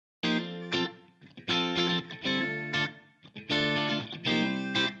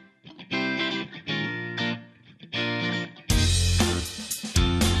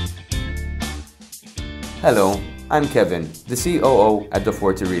Hello, I'm Kevin, the COO at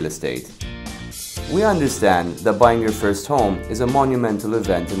DaPrimo Real Estate. We understand that buying your first home is a monumental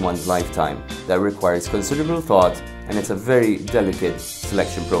event in one's lifetime that requires considerable thought, and it's a very delicate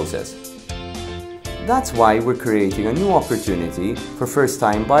selection process. That's why we're creating a new opportunity for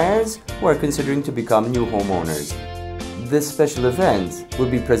first-time buyers who are considering to become new homeowners. This special event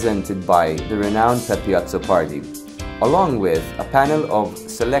will be presented by the renowned Piazza Party, along with a panel of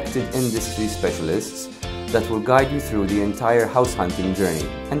selected industry specialists that will guide you through the entire house hunting journey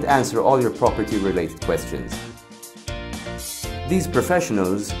and answer all your property-related questions. These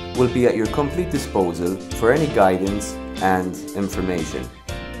professionals will be at your complete disposal for any guidance and information.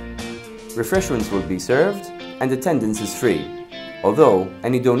 Refreshments will be served and attendance is free, although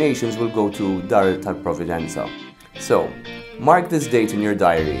any donations will go to Dar tal-Providenza. So, mark this date in your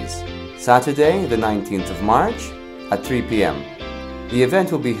diaries, Saturday the 19th of March at 3 p.m. The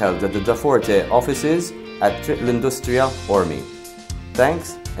event will be held at the DaPrimo offices at L'Industria Ormi.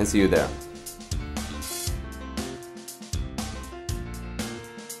 Thanks and see you there.